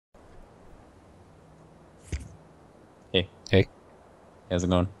Hey. Hey. How's it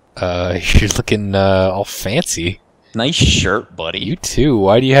going? You're looking all fancy. Nice shirt, buddy. You too.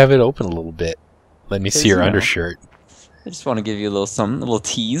 Why do you have it open a little bit? Let me see your you know. undershirt. I just want to give you a little something, a little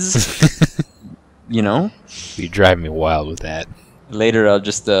tease. You know? You drive me wild with that. Later, I'll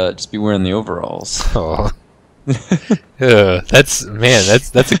just be wearing the overalls. Oh. That's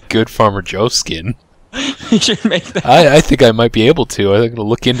a good Farmer Joe skin. You should make that. I think I might be able to. I'm gonna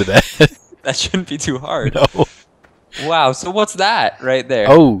look into that. That shouldn't be too hard. No. Wow, so what's that right there?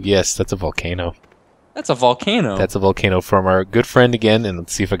 Oh, yes, that's a volcano. That's a volcano. That's a volcano from our good friend again, and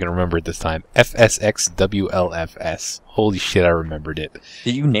let's see if I can remember it this time. FSXWLFS. Holy shit, I remembered it.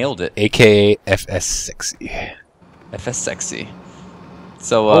 You nailed it. AKA FS6. FSXWLFS.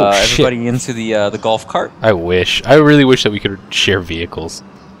 So, everybody into the golf cart? I wish. I really wish that we could share vehicles.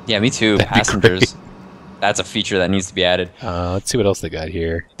 Yeah, me too. That'd be Passengers. That's a feature that needs to be added. Let's see what else they got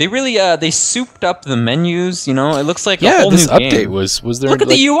here. They really they souped up the menus. You know, it looks like a Yeah, whole this new update game. was there. Look at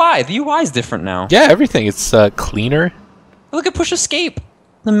like, the UI. The UI is different now. Yeah, everything. It's cleaner. Look at push escape.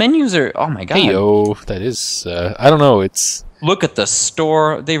 The menus are. Oh my god. Hey yo, that is. I don't know. It's. Look at the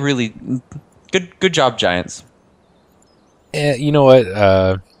store. They really good job, Giants. You know what?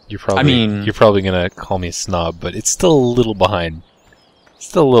 You're probably. I mean, you're probably gonna call me a snob, but it's still a little behind.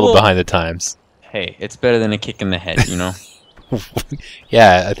 Still a little behind the times. Hey, it's better than a kick in the head, you know.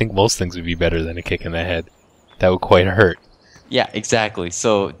 Yeah, I think most things would be better than a kick in the head. That would quite hurt. Yeah, exactly.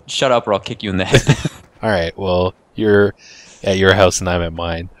 So shut up, or I'll kick you in the head. All right. Well, you're at your house and I'm at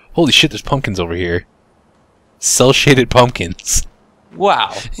mine. Holy shit! There's pumpkins over here. Cell shaded pumpkins.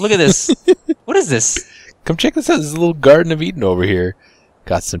 Wow! Look at this. What is this? Come check this out. There's a little Garden of Eden over here.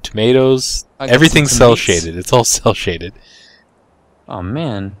 Got some tomatoes. I got Everything's some cell tomatoes. shaded. It's all cell shaded. Oh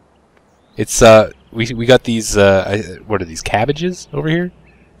man. It's we got these what are these, cabbages over here?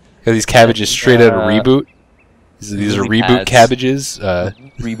 Got these cabbages straight out of Reboot. These are lily Reboot pads. cabbages.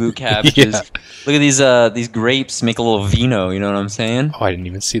 Reboot cabbages. Yeah. Look at these grapes. Make a little vino. You know what I'm saying? Oh, I didn't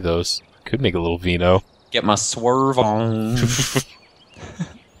even see those. Could make a little vino. Get my swerve on.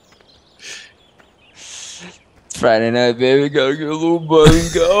 It's Friday night, baby. Gotta get a little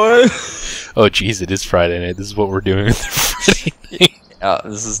buzz going. Oh, jeez, it is Friday night. This is what we're doing with Friday night.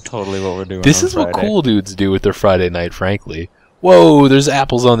 This is totally what we're doing. This on is what Friday. cool dudes do with their Friday night, frankly. Whoa, there's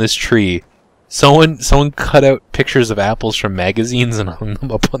apples on this tree. Someone cut out pictures of apples from magazines and hung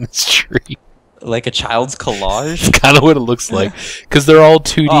them up on this tree. Like a child's collage. It's kind of what it looks like, because they're all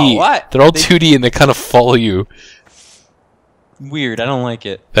 2D. Oh, what? They're all 2D and they kind of follow you. Weird. I don't like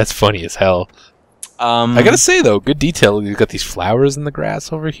it. That's funny as hell. I gotta say though, good detail. You've got these flowers in the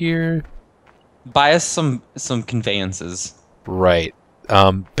grass over here. Buy us some conveyances. Right.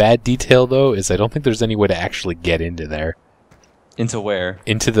 Bad detail though is I don't think there's any way to actually get into there. Into where?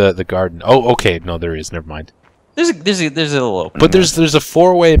 Into the garden. Oh, okay. No, there is. Never mind. There's a little opening. But there's a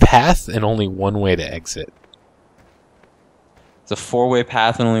 4-way path and only one way to exit. It's a 4-way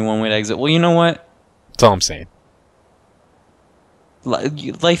path and only one way to exit. Well, you know what? That's all I'm saying.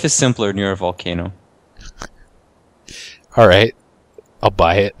 Life is simpler near a volcano. All right, I'll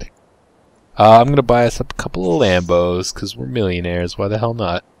buy it. I'm gonna buy us a couple of Lambos because we're millionaires. Why the hell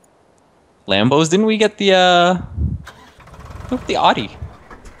not? Lambos? Didn't we get the Audi?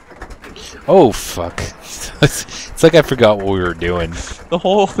 Oh fuck! It's like I forgot what we were doing. The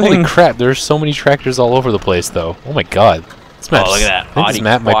whole thing. Holy crap! There's so many tractors all over the place, though. Oh my god! This map's, Oh, look at that. I think Audi this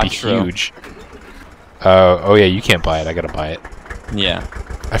map might be Quattro. huge. Oh yeah, you can't buy it. I gotta buy it. Yeah.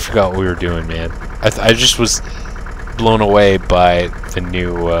 I forgot what we were doing, man. I just was blown away by the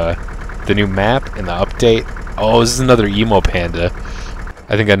new map and the update. Oh, this is another Emo Panda.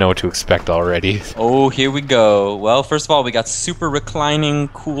 I think I know what to expect already. Oh, here we go. Well, first of all, we got super reclining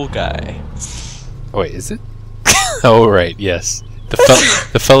cool guy. Oh, wait, is it? Oh, right, yes.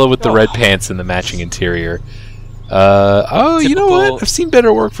 The fellow with the red pants and the matching interior. Oh, you know Typical- what? I've seen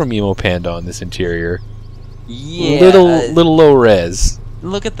better work from Emo Panda on this interior. Yeah. Little low res.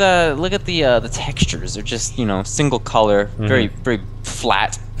 Look at the textures. They're just, you know, single color, very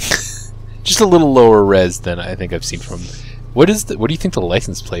flat. Just a little lower res than I think I've seen from. What do you think the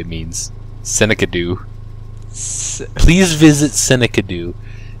license plate means? Senecadu. Please visit Senecadu.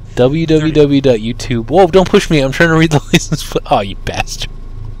 www.youtube. Whoa! Don't push me. I'm trying to read the license plate. Oh, you bastard!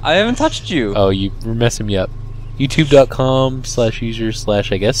 I haven't touched you. Oh, you were messing me up.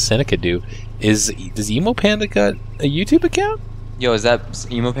 YouTube.com/user/ I guess Senecadu. Does Emo Panda got a YouTube account? Yo, is that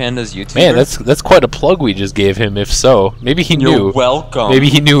Emo Panda's YouTuber? Man, that's quite a plug we just gave him. If so, maybe he You're knew. welcome. Maybe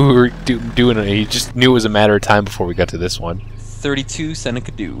he knew we were doing it. He just knew it was a matter of time before we got to this one. 32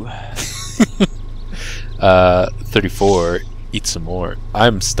 Senecadu. 34. Eat some more.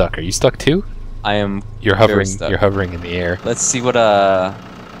 I'm stuck. Are you stuck too? I am. You're very hovering. stuck. You're hovering in the air. Let's see what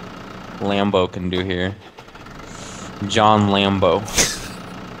Lambo can do here. John Lambo.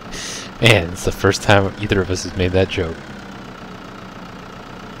 Man, it's the first time either of us has made that joke.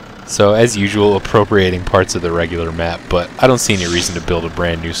 So, as usual, appropriating parts of the regular map, but I don't see any reason to build a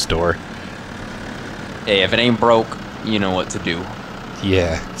brand new store. Hey, if it ain't broke, you know what to do.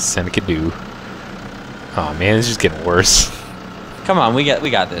 Yeah, Seneca do. Oh man, it's just getting worse. Come on, we got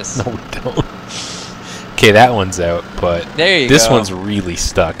this. No, we don't. Okay, that one's out, but There you this go. one's really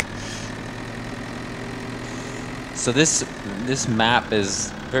stuck. So this map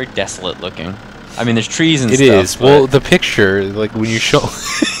is very desolate looking. I mean, there's trees and It stuff. is. Well, the picture, like when you show,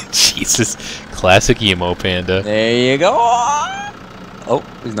 Jesus, classic Emo Panda. There you go. Oh,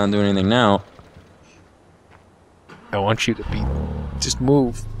 he's not doing anything now. I want you to be. Just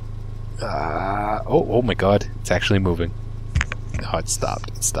move. Oh my God! It's actually moving. Oh, it stopped.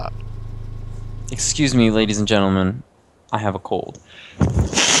 It stopped. Excuse me, ladies and gentlemen. I have a cold.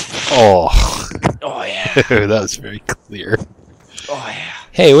 Oh. Oh yeah. That was very clear. Oh yeah.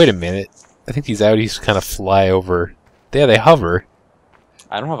 Hey, wait a minute. I think these Audis kind of fly over. Yeah, they hover.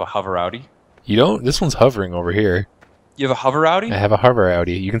 I don't have a hover Audi. You don't? This one's hovering over here. You have a hover Audi? I have a hover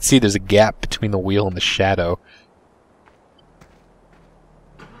Audi. You can see there's a gap between the wheel and the shadow.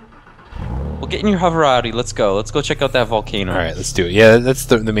 Well, get in your hover Audi. Let's go. Let's go check out that volcano. All right, let's do it. Yeah, that's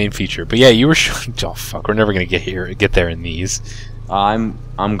the main feature. But yeah, you were showing. Oh fuck, we're never gonna get there in these. I'm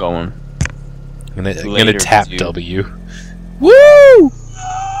going. I'm gonna Later, tap dude. W. Woo!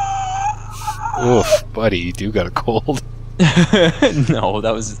 Oof, buddy, you do got a cold. No,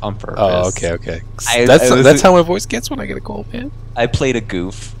 that was on purpose. Oh, okay. I That's how my voice gets when I get a cold, man. I played a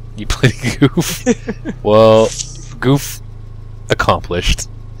goof. You played a goof. Well, goof accomplished.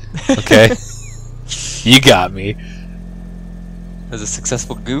 Okay, you got me. It was a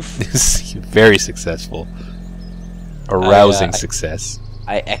successful goof. Very successful. A rousing success.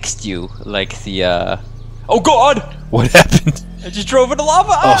 I X'd you like the. Oh God! What happened? I just drove into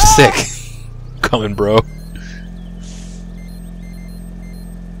lava. Oh, sick. Coming, bro.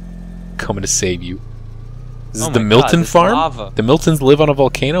 Coming to save you. This is Oh the my Milton God, this farm? lava. The Miltons live on a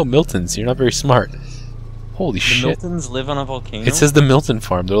volcano? Miltons, you're not very smart. Holy The shit. Miltons live on a volcano. It says the Milton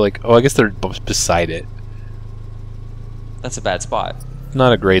farm. They're like, oh, I guess they're beside it. That's a bad spot.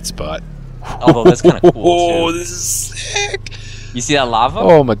 Not a great spot. Although that's kind of cool Oh, too. this is sick. You see that lava?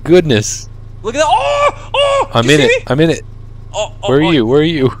 Oh my goodness. Look at that! Oh! I'm You in see it. me? I'm in it. Oh, Where are you? Where are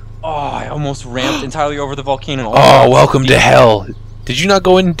you? Oh, I almost ramped entirely over the volcano. Oh, welcome to hell. Did you not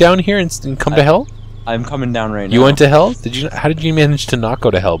go in down here and come to hell? I'm coming down right now. You went to hell? Did you? How did you manage to not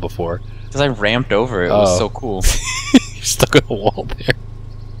go to hell before? Because I ramped over. It was so cool. You're stuck on the wall there.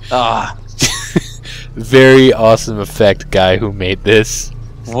 Ah, Very awesome effect, guy who made this.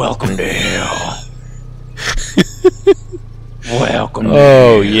 welcome to hell. Welcome to Oh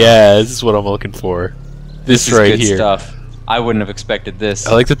hell. yeah, this is what I'm looking for. This is right good here. stuff. I wouldn't have expected this.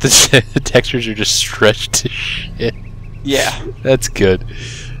 I like that the textures are just stretched to shit. Yeah. That's good.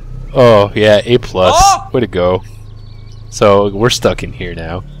 Oh yeah, A+. Oh! Way to go. So we're stuck in here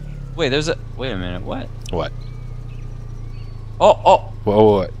now. Wait, there's a. Wait a minute. What? What? Oh.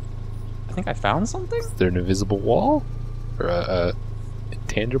 Whoa, what? I think I found something. Is there an invisible wall? Or a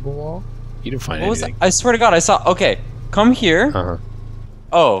intangible wall? You didn't find What was that? anything. I swear to God, I saw. Okay, come here. Uh-huh.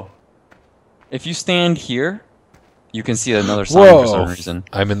 Oh, if you stand here, you can see another sign for some reason.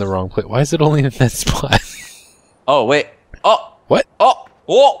 I'm in the wrong place. Why is it only in that spot? Oh wait. Oh. What? Oh.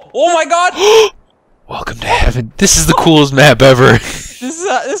 Oh my God. Welcome to heaven. This is the coolest map ever.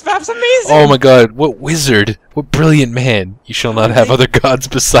 This map's amazing. Oh my god, what wizard. What brilliant man. You shall not have other gods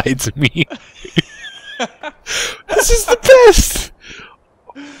besides me. This is the best.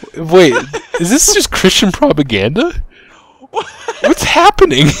 Wait, is this just Christian propaganda? What's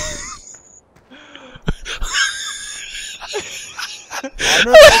happening?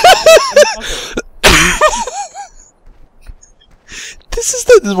 This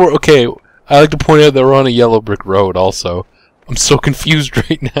is where, okay, I like to point out that we're on a yellow brick road also. I'm so confused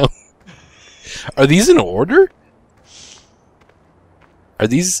right now. Are these in order?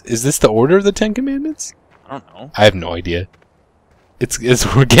 Is this the order of the Ten Commandments? I don't know. I have no idea. It's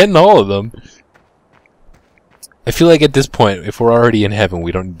we're getting all of them. I feel like at this point, if we're already in heaven,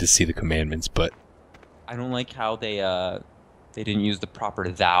 we don't need to see the commandments, but I don't like how they didn't use the proper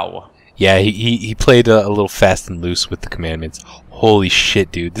thou. yeah, he played a little fast and loose with the commandments. Holy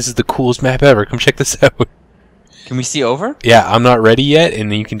shit, dude. This is the coolest map ever. Come check this out. Can we see over? Yeah, I'm not ready yet,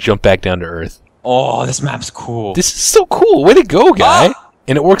 and then you can jump back down to Earth. Oh, this map's cool. This is so cool. Way to go, guy. Ah!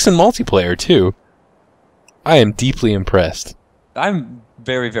 And it works in multiplayer, too. I am deeply impressed. I'm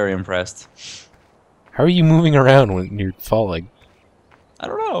very, very impressed. How are you moving around when you're falling? I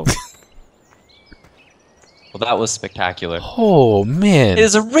don't know. Well, that was spectacular. Oh, man. It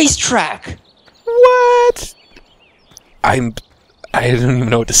is a racetrack! What? I don't even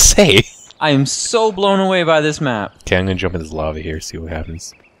know what to say. I am so blown away by this map. Okay, I'm gonna jump in this lava here, see what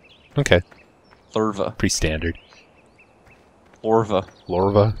happens. Okay. Lurva. Pretty standard. Lurva.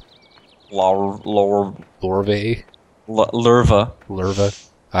 Lorva? Lurva. Lurva?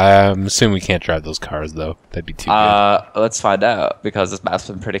 I'm assuming we can't drive those cars, though. That'd be too good. Let's find out, because this map's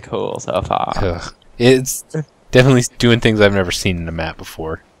been pretty cool so far. Ugh. It's definitely doing things I've never seen in a map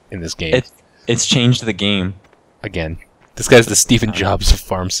before in this game. It's changed the game. Again. This guy's the Stephen Jobs of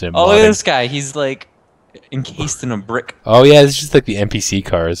farm sim. Oh, look at this guy. He's like encased in a brick. Oh yeah, it's just like the NPC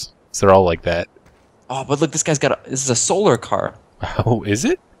cars. So they're all like that. Oh, but look, this guy's got this is a solar car. Oh, is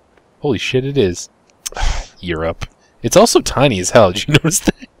it? Holy shit, it is. Europe. It's also tiny as hell. Did you notice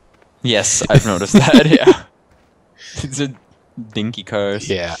that? Yes, I've noticed that. Yeah. These are dinky cars.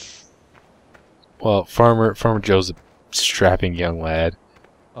 Yeah. Well, Farmer Joe's a strapping young lad.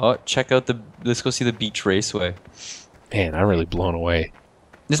 Oh, check out let's go see the beach raceway. Man, I'm really blown away.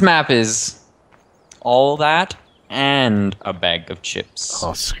 This map is all that and a bag of chips.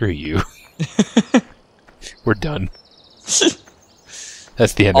 Oh, screw you. We're done.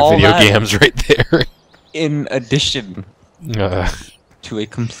 That's the end of All video that games right there. In addition to a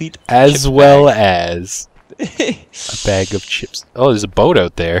complete as chip well bag. as a bag of chips. Oh, there's a boat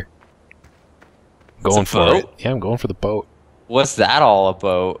out there. Going for boat? it. Yeah, I'm going for the boat. What's that all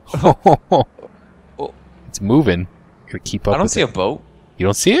about? It's moving. Gotta keep up. I don't with see it. a boat. You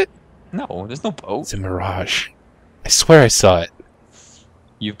don't see it? No, there's no boat. It's a mirage. I swear I saw it.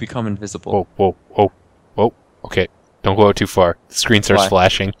 You've become invisible. Whoa. Okay, don't go out too far. The screen starts Why?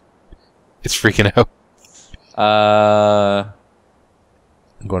 flashing. It's freaking out.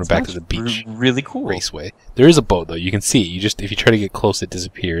 I'm going back to the beach. Really cool. Raceway. There is a boat though. You can see it. If you try to get close, it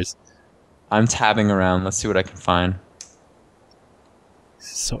disappears. I'm tabbing around. Let's see what I can find. This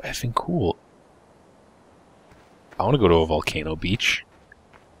is so effing cool. I want to go to a volcano beach.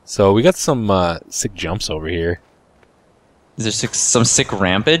 So we got some sick jumps over here. Is there some sick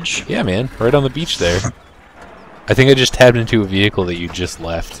rampage? Yeah, man. Right on the beach there. I think I just tabbed into a vehicle that you just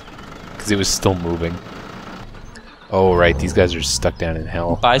left. Because it was still moving. Oh, right. These guys are stuck down in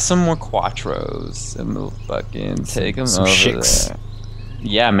hell. Buy some more Quattros and we'll fucking take them some over shicks. there.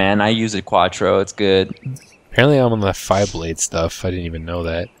 Yeah, man. I use a Quattro. It's good. Apparently I'm on the 5-blade stuff. I didn't even know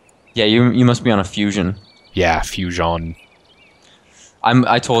that. Yeah, you must be on a Fusion. Yeah, Fusion.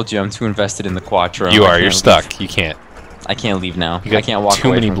 I told you I'm too invested in the Quattro. You are. You're stuck. You can't. I can't leave now. You got I can't walk too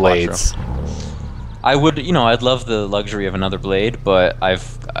away many from blades. Quattro. I would, I'd love the luxury of another blade, but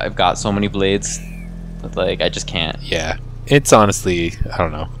I've got so many blades that, like, I just can't. Yeah. It's honestly, I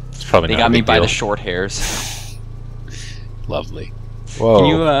don't know. It's probably They not got a me big by deal. the short hairs. Lovely. Whoa. Can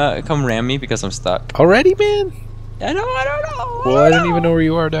you come ram me because I'm stuck? Already, man? I don't know. Well, I don't even know where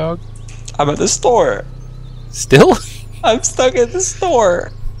you are, dog. I'm at the store. Still? I'm stuck at the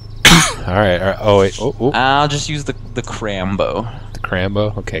store. Alright. Oh, wait. Oh. I'll just use the Crambo. The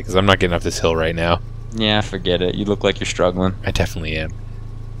Crambo? Okay, because I'm not getting up this hill right now. Yeah, forget it. You look like you're struggling. I definitely am.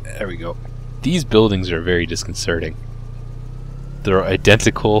 There we go. These buildings are very disconcerting. They're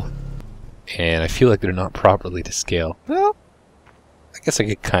identical, and I feel like they're not properly to scale. Well, I guess I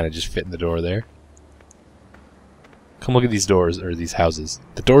could kind of just fit in the door there. Come look at these doors, or these houses.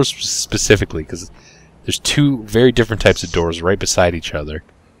 The doors specifically, because there's two very different types of doors right beside each other.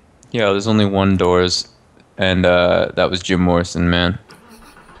 Yeah, there's only one doors, and that was Jim Morrison, man.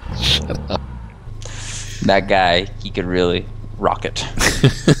 Shut up. That guy, he could really rock it.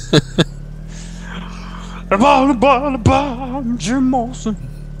 Jim Morrison.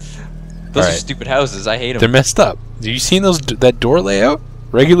 Those are Alright. stupid houses. I hate them. They're messed up. Have you seen that door layout?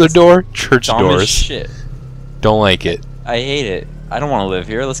 Regular door, church Dumb as doors. shit. Don't like it. I hate it. I don't want to live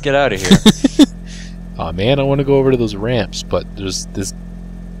here. Let's get out of here. Aw, man, I want to go over to those ramps, but there's this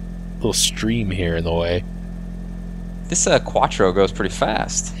little stream here in the way. This Quattro goes pretty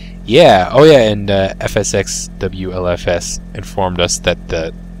fast. Yeah, oh yeah, and FSXWLFS informed us that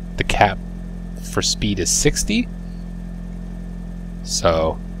the cap for speed is 60.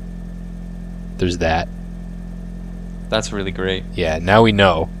 So, there's that. That's really great. Yeah, now we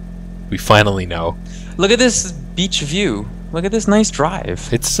know. We finally know. Look at this beach view. Look at this nice drive.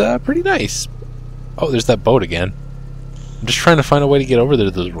 It's pretty nice. Oh, there's that boat again. I'm just trying to find a way to get over there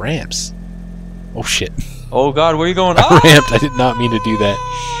to those ramps. Oh shit. Oh god, where are you going? I ramped. I did not mean to do that.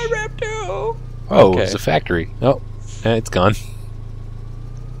 I ramped too. Oh, Okay. it's a factory. Oh, it's gone.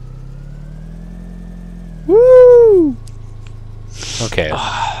 Woo! Okay.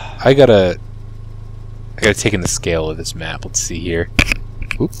 I gotta I gotta take in the scale of this map. Let's see here.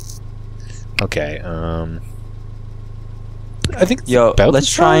 Oop. Okay, I think it's about let's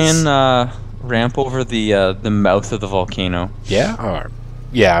the try size. and ramp over the mouth of the volcano. Yeah?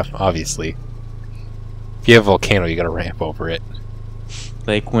 Yeah, obviously. If you have a volcano, you gotta ramp over it.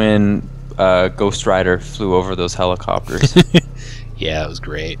 Like when Ghost Rider flew over those helicopters. Yeah, that was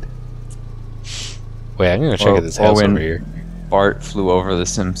great. Wait, I'm gonna check out this or house when over here. Bart flew over the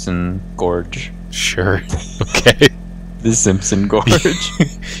Simpson Gorge. Sure. Okay. The Simpson Gorge.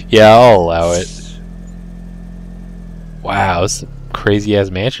 Yeah, I'll allow it. Wow, this is a crazy ass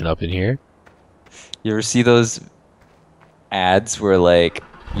mansion up in here. You ever see those ads where like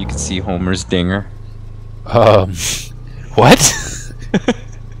you can see Homer's dinger? What?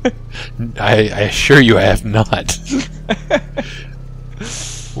 I assure you I have not.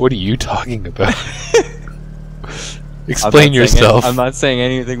 What are you talking about? Explain yourself. I'm not saying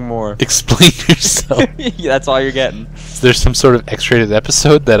anything more. Explain yourself. That's all you're getting. Is there some sort of X-rated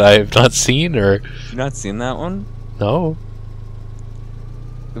episode that I have not seen, or You not seen that one? no?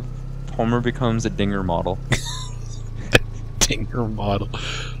 Homer becomes a dinger model. Dinger model.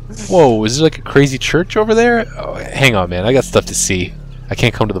 Whoa, is there like a crazy church over there? Oh, hang on, man. I got stuff to see. I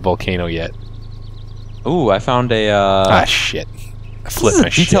can't come to the volcano yet. Ooh, I found a Ah, shit. I this flipped is a my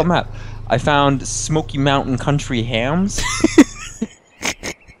shit. detailed map. I found Smoky Mountain Country hams.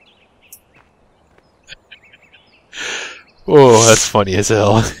 Whoa, that's funny as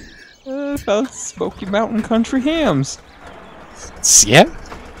hell. I found Smoky Mountain Country hams. Yeah?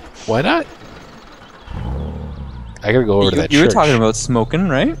 Why not? I gotta go over to that You were church. talking about smoking,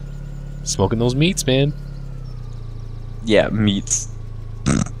 right? Smoking those meats, man. Yeah, meats.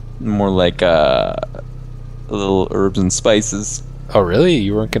 More like little herbs and spices. Oh, really?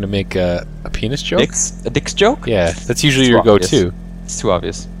 You weren't gonna make a penis joke? A dick's joke? Yeah, that's usually It's your obvious. go-to. It's too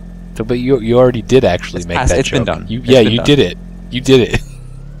obvious. So, but you already did actually make that It's joke. been done. You, It's yeah, been you done. did it. You did it.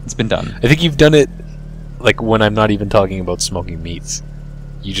 It's been done. I think you've done it, like, when I'm not even talking about smoking meats.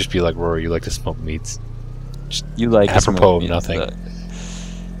 You just be like, Rory, you like to smoke meats. You like to smoke Apropos of meats, nothing. but-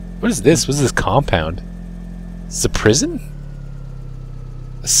 What is this? What is this compound? Is this a prison?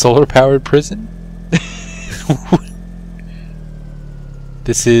 A solar-powered prison?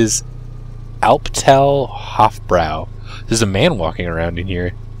 This is Alptel Hofbrau. There's a man walking around in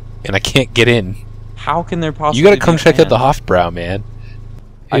here, and I can't get in. How can there possibly You gotta be come a check out the man? Hofbrau, man.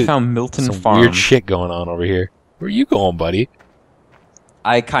 I Dude, found Milton some Farm. weird shit going on over here. Where are you going, buddy?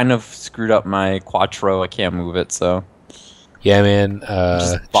 I kind of screwed up my Quattro. I can't move it, so Yeah, man.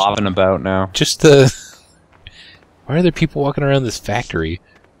 just bobbing about now. Just why are there people walking around this factory?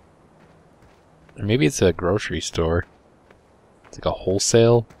 Or maybe it's a grocery store. It's like a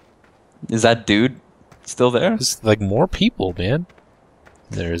wholesale. Is that dude still there? There's like more people, man.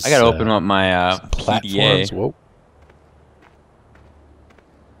 There's I gotta open up my some platforms. PDA. Whoa.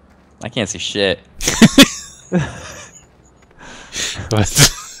 I can't see shit.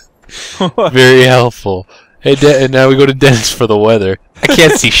 Very helpful. Hey, and now we go to Dennis for the weather. I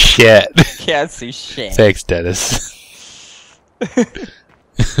can't see shit. Can't see shit. Thanks, Dennis.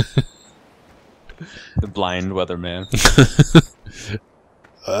 The blind weatherman.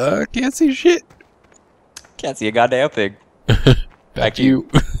 Can't see shit. Can't see a goddamn thing. Back to you.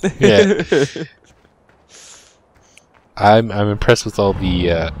 Yeah. I'm impressed with all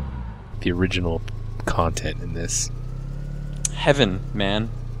the original content in this. Heaven, man.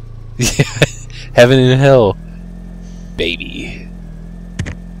 Yeah. Heaven and hell, baby.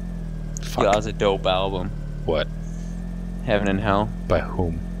 Fuck. Yeah, that was a dope album. What? Heaven and Hell. By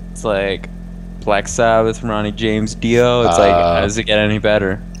whom? It's like Black Sabbath, Ronnie James Dio. It's like, how does it get any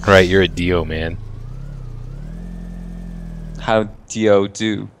better? Right, you're a Dio man. How Dio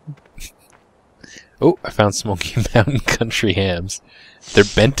do? Oh, I found Smoky Mountain Country hams. They're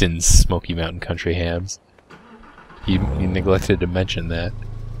Benton's Smoky Mountain Country hams. You neglected to mention that.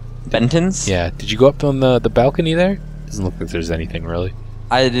 Benton's? Yeah. Did you go up on the balcony there? Doesn't look like there's anything really.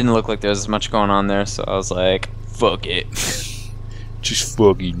 I didn't look like there was much going on there, so I was like, fuck it. Just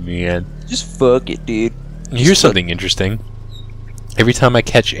fucking man. Just fuck it, dude. Here's something interesting. Every time I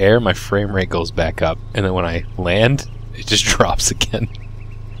catch air, my frame rate goes back up, and then when I land, it just drops again.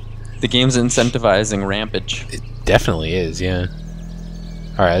 The game's incentivizing rampage. It definitely is, yeah.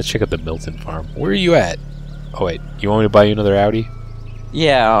 Alright, let's check out the Milton farm. Where are you at? Oh wait, you want me to buy you another Audi?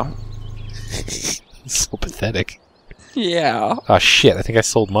 Yeah. So pathetic. Yeah. Oh shit, I think I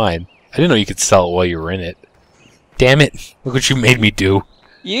sold mine. I didn't know you could sell it while you were in it. Damn it. Look what you made me do.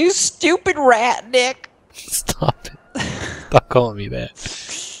 You stupid rat, Nick. Stop it. Stop calling me that.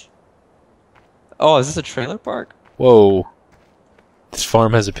 Oh, is this a trailer park? Whoa. This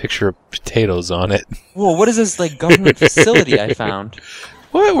farm has a picture of potatoes on it. Whoa, what is this, like, government facility I found?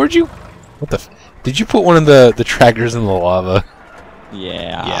 What? Where'd you... What the... Did you put one of the tractors in the lava?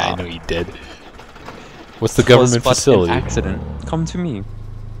 Yeah. Yeah, I know you did. What's the government facility? An accident. Come to me.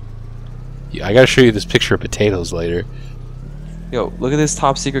 Yeah, I gotta show you this picture of potatoes later. Yo, look at this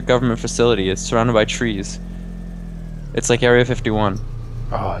top secret government facility. It's surrounded by trees. It's like Area 51.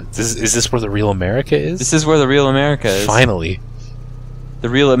 Oh, is this where the real America is? This is where the real America is. Finally. The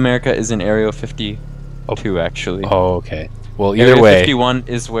real America is in Area 52, actually. Oh, okay. Well, either Area way... 51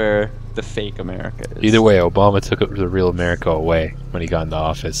 is where the fake America is. Either way, Obama took the real America away when he got into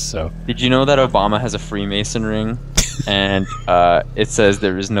office, so... Did you know that Obama has a Freemason ring? And it says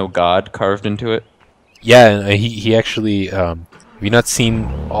there is no God carved into it? Yeah, and he actually... have you not seen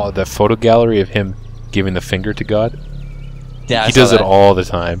the photo gallery of him giving the finger to God? Yeah, he does it all the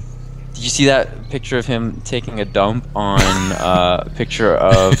time. Did you see that picture of him taking a dump on a picture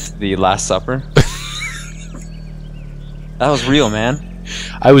of the Last Supper? That was real, man.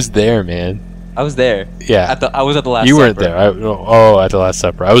 I was there, man. I was there. Yeah. I was at the Last Supper. You weren't there. At the Last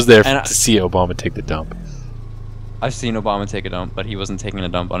Supper. I was there to see Obama take the dump. I've seen Obama take a dump, but he wasn't taking a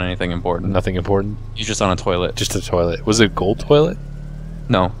dump on anything important. Nothing important? He was just on a toilet. Just a toilet. Was it a gold toilet?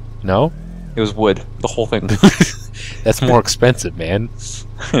 No. No? It was wood. The whole thing. That's more expensive, man.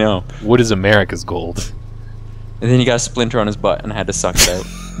 I know. Wood is America's gold. And then he got a splinter on his butt and had to suck it out.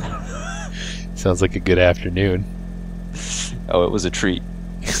 Sounds like a good afternoon. Oh, it was a treat.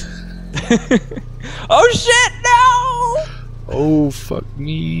 Oh shit, no! Oh, fuck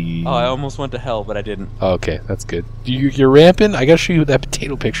me. Oh, I almost went to hell, but I didn't. Oh, okay, that's good. You're ramping? I gotta show you that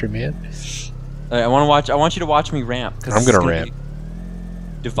potato picture, man. I want you to watch me ramp. I'm gonna ramp.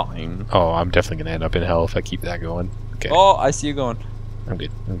 Divine. Oh, I'm definitely gonna end up in hell if I keep that going. Okay. Oh, I see you going. I'm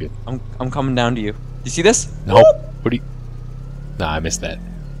good. I'm good. I'm coming down to you. You see this? Nope. What do you... Nah, I missed that.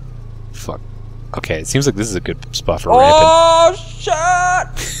 Fuck. Okay, it seems like this is a good spot for ramping. Oh shit!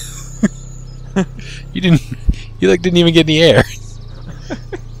 You didn't even get in the air.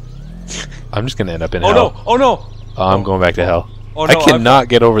 I'm just gonna end up in hell. No! Oh no! Oh, I'm going back to hell. Oh no! I cannot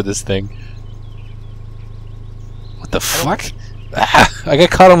get over this thing. What the fuck? I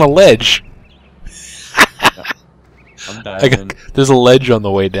got caught on a ledge. I'm dying. There's a ledge on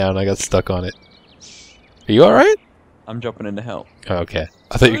the way down. I got stuck on it. Are you alright? I'm jumping into hell. Oh, okay.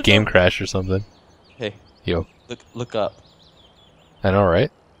 I thought your game crashed or something. Hey. Yo. Look up. I know,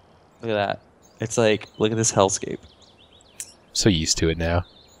 right? Look at that. It's like, look at this hellscape. I'm so used to it now.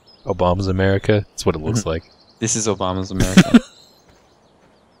 Obama's America. That's what it looks like. This is Obama's America.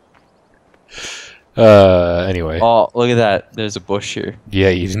 Anyway. Oh, look at that. There's a bush here. Yeah,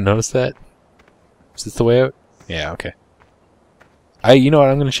 you didn't notice that? Is this the way out? Yeah, okay. You know what?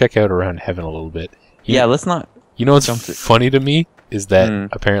 I'm gonna check out around heaven a little bit. Let's not. You know what's funny to me is that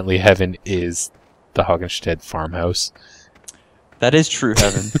apparently heaven is the Hagenstedt farmhouse. That is true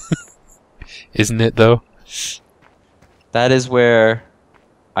heaven. Isn't it though? That is where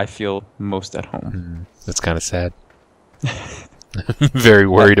I feel most at home. That's kind of sad. I'm very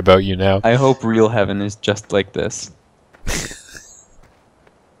worried about you now. I hope real heaven is just like this.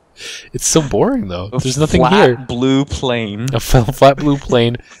 It's so boring though. There's nothing flat here. Blue plain. A flat blue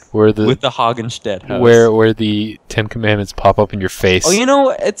plain where the with the Hagenstedt house. Where the Ten Commandments pop up in your face. Oh, you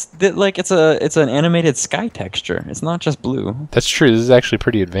know, it's an animated sky texture. It's not just blue. That's true. This is actually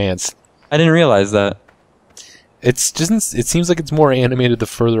pretty advanced. I didn't realize that. It seems like it's more animated the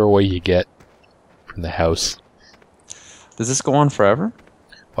further away you get from the house. Does this go on forever?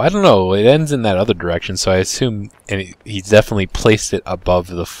 Well, I don't know. It ends in that other direction, so I assume he's definitely placed it above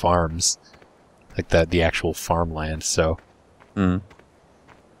the farms, like the actual farmland. So, I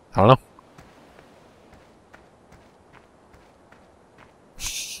don't know.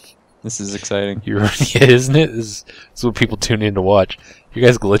 This is exciting. Isn't it? This is what people tune in to watch. You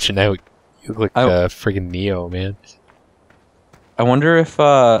guys glitching out. You look like friggin' Neo, man. I wonder if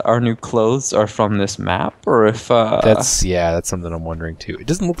our new clothes are from this map, or if that's something I'm wondering too. It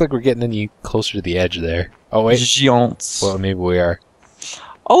doesn't look like we're getting any closer to the edge there. Oh wait, Giants. Well, maybe we are.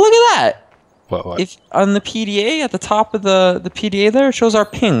 Oh, look at that! What? If on the PDA at the top of the PDA there, it shows our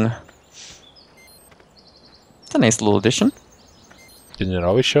ping. It's a nice little addition. Didn't it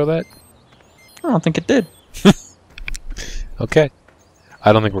always show that? I don't think it did. Okay.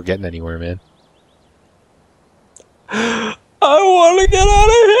 I don't think we're getting anywhere, man. I want to get out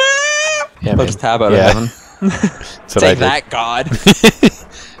of here! Yeah, man. Let's tab out of heaven. Take that, God.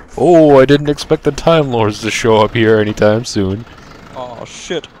 Oh, I didn't expect the Time Lords to show up here anytime soon. Oh,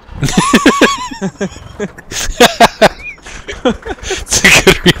 shit.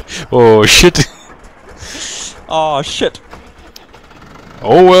 Oh, shit. Oh, shit.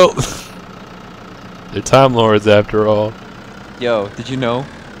 Oh well. They're Time Lords after all. Yo, did you know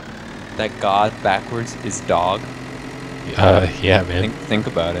that God backwards is dog? Yeah, man. Think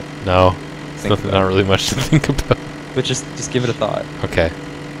about it. No. It's Think about not it. really much to think about. But just give it a thought. Okay.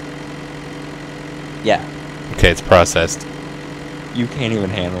 Yeah. Okay, it's processed. You can't even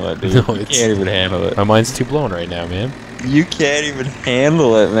handle it, dude. No, You it's- can't even handle it. My mind's too blown right now, man. You can't even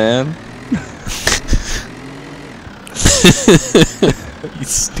handle it, man. You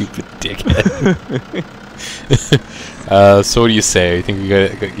stupid dickhead. So what do you say? You think we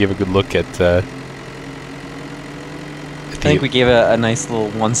gotta give a good look at I think we gave it a nice little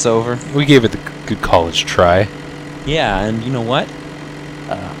once-over. we gave it the good college try. Yeah, and you know what?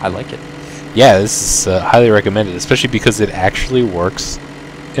 I like it. Yeah, this is highly recommended, especially because it actually works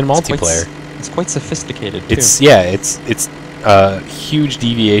in multiplayer. It's quite sophisticated, too. It's a huge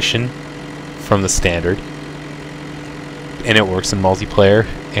deviation from the standard, and it works in multiplayer,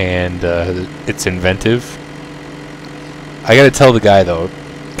 and it's inventive. I gotta tell the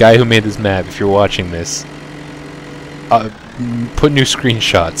guy who made this map, if you're watching this, put new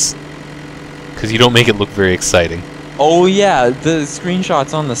screenshots, because you don't make it look very exciting. Oh yeah, the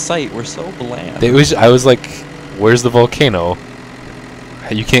screenshots on the site were so bland. I was like, where's the volcano?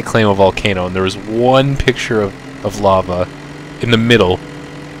 You can't claim a volcano, and there was one picture of lava in the middle.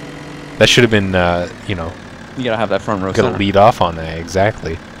 That should have been, you know, You gotta have that front row gotta center. lead off on that,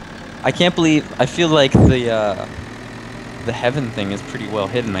 exactly. I can't believe. I feel like the heaven thing is pretty well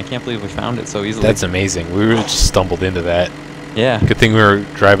hidden. I can't believe we found it so easily. That's amazing. We really just stumbled into that. Yeah. Good thing we were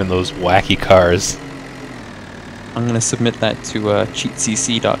driving those wacky cars. I'm gonna submit that to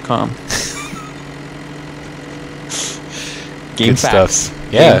cheatcc.com. Game Good facts. stuff.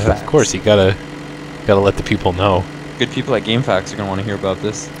 Yeah, Game facts. of course. You gotta let the people know. Good people at GameFAQs are gonna want to hear about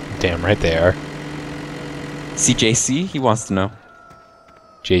this. Damn right they are. CJC, he wants to know.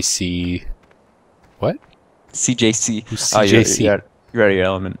 JC. What? CJC. Who's Oh, CJC? you're out of your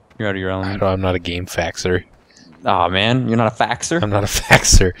element. You're out of your element. I'm not a game faxer. Aw, man, you're not a faxer? I'm not a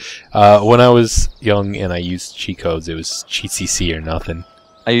faxer. When I was young and I used cheat codes, it was CheatCC or nothing.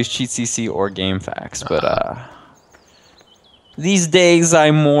 I use CheatCC or GameFAQs, but these days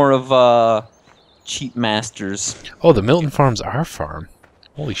I'm more of cheat masters. Oh, the Milton Farm's our farm.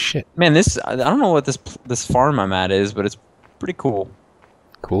 Holy shit. Man, I don't know what this farm I'm at is, but it's pretty cool.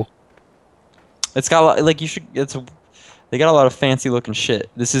 Cool. It's got a lot, like they got a lot of fancy looking shit.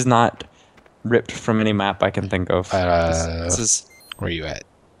 This is not ripped from any map I can think of. This is Where are you at?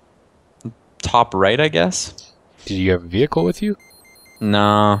 top right, I guess. Did you have a vehicle with you?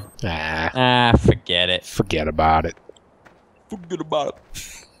 No. Forget it. Forget about it. Forget about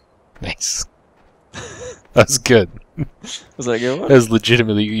it. Nice. That's good. I was like, That was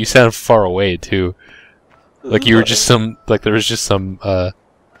legitimately. You sounded far away too. Like you were just there was just some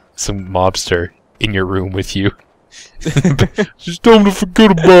mobster in your room with you. Just tell him to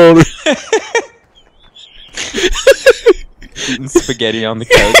forget about it. Eating spaghetti on the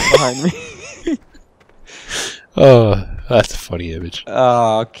couch behind me. Oh, that's a funny image.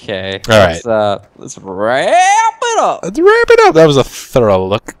 Okay. All right. Let's wrap it up. Let's wrap it up. That was a thorough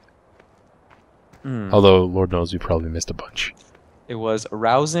look. Hmm. Although, Lord knows, we probably missed a bunch. It was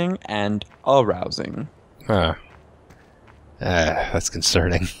arousing and arousing. That's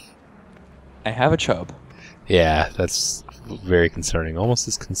concerning. I have a chub. Yeah, that's very concerning. Almost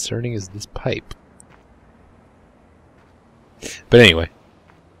as concerning as this pipe. But anyway,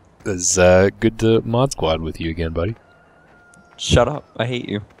 it's good to mod squad with you again, buddy. Shut up. I hate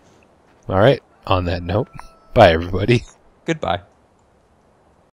you. Alright, on that note, bye everybody. Goodbye.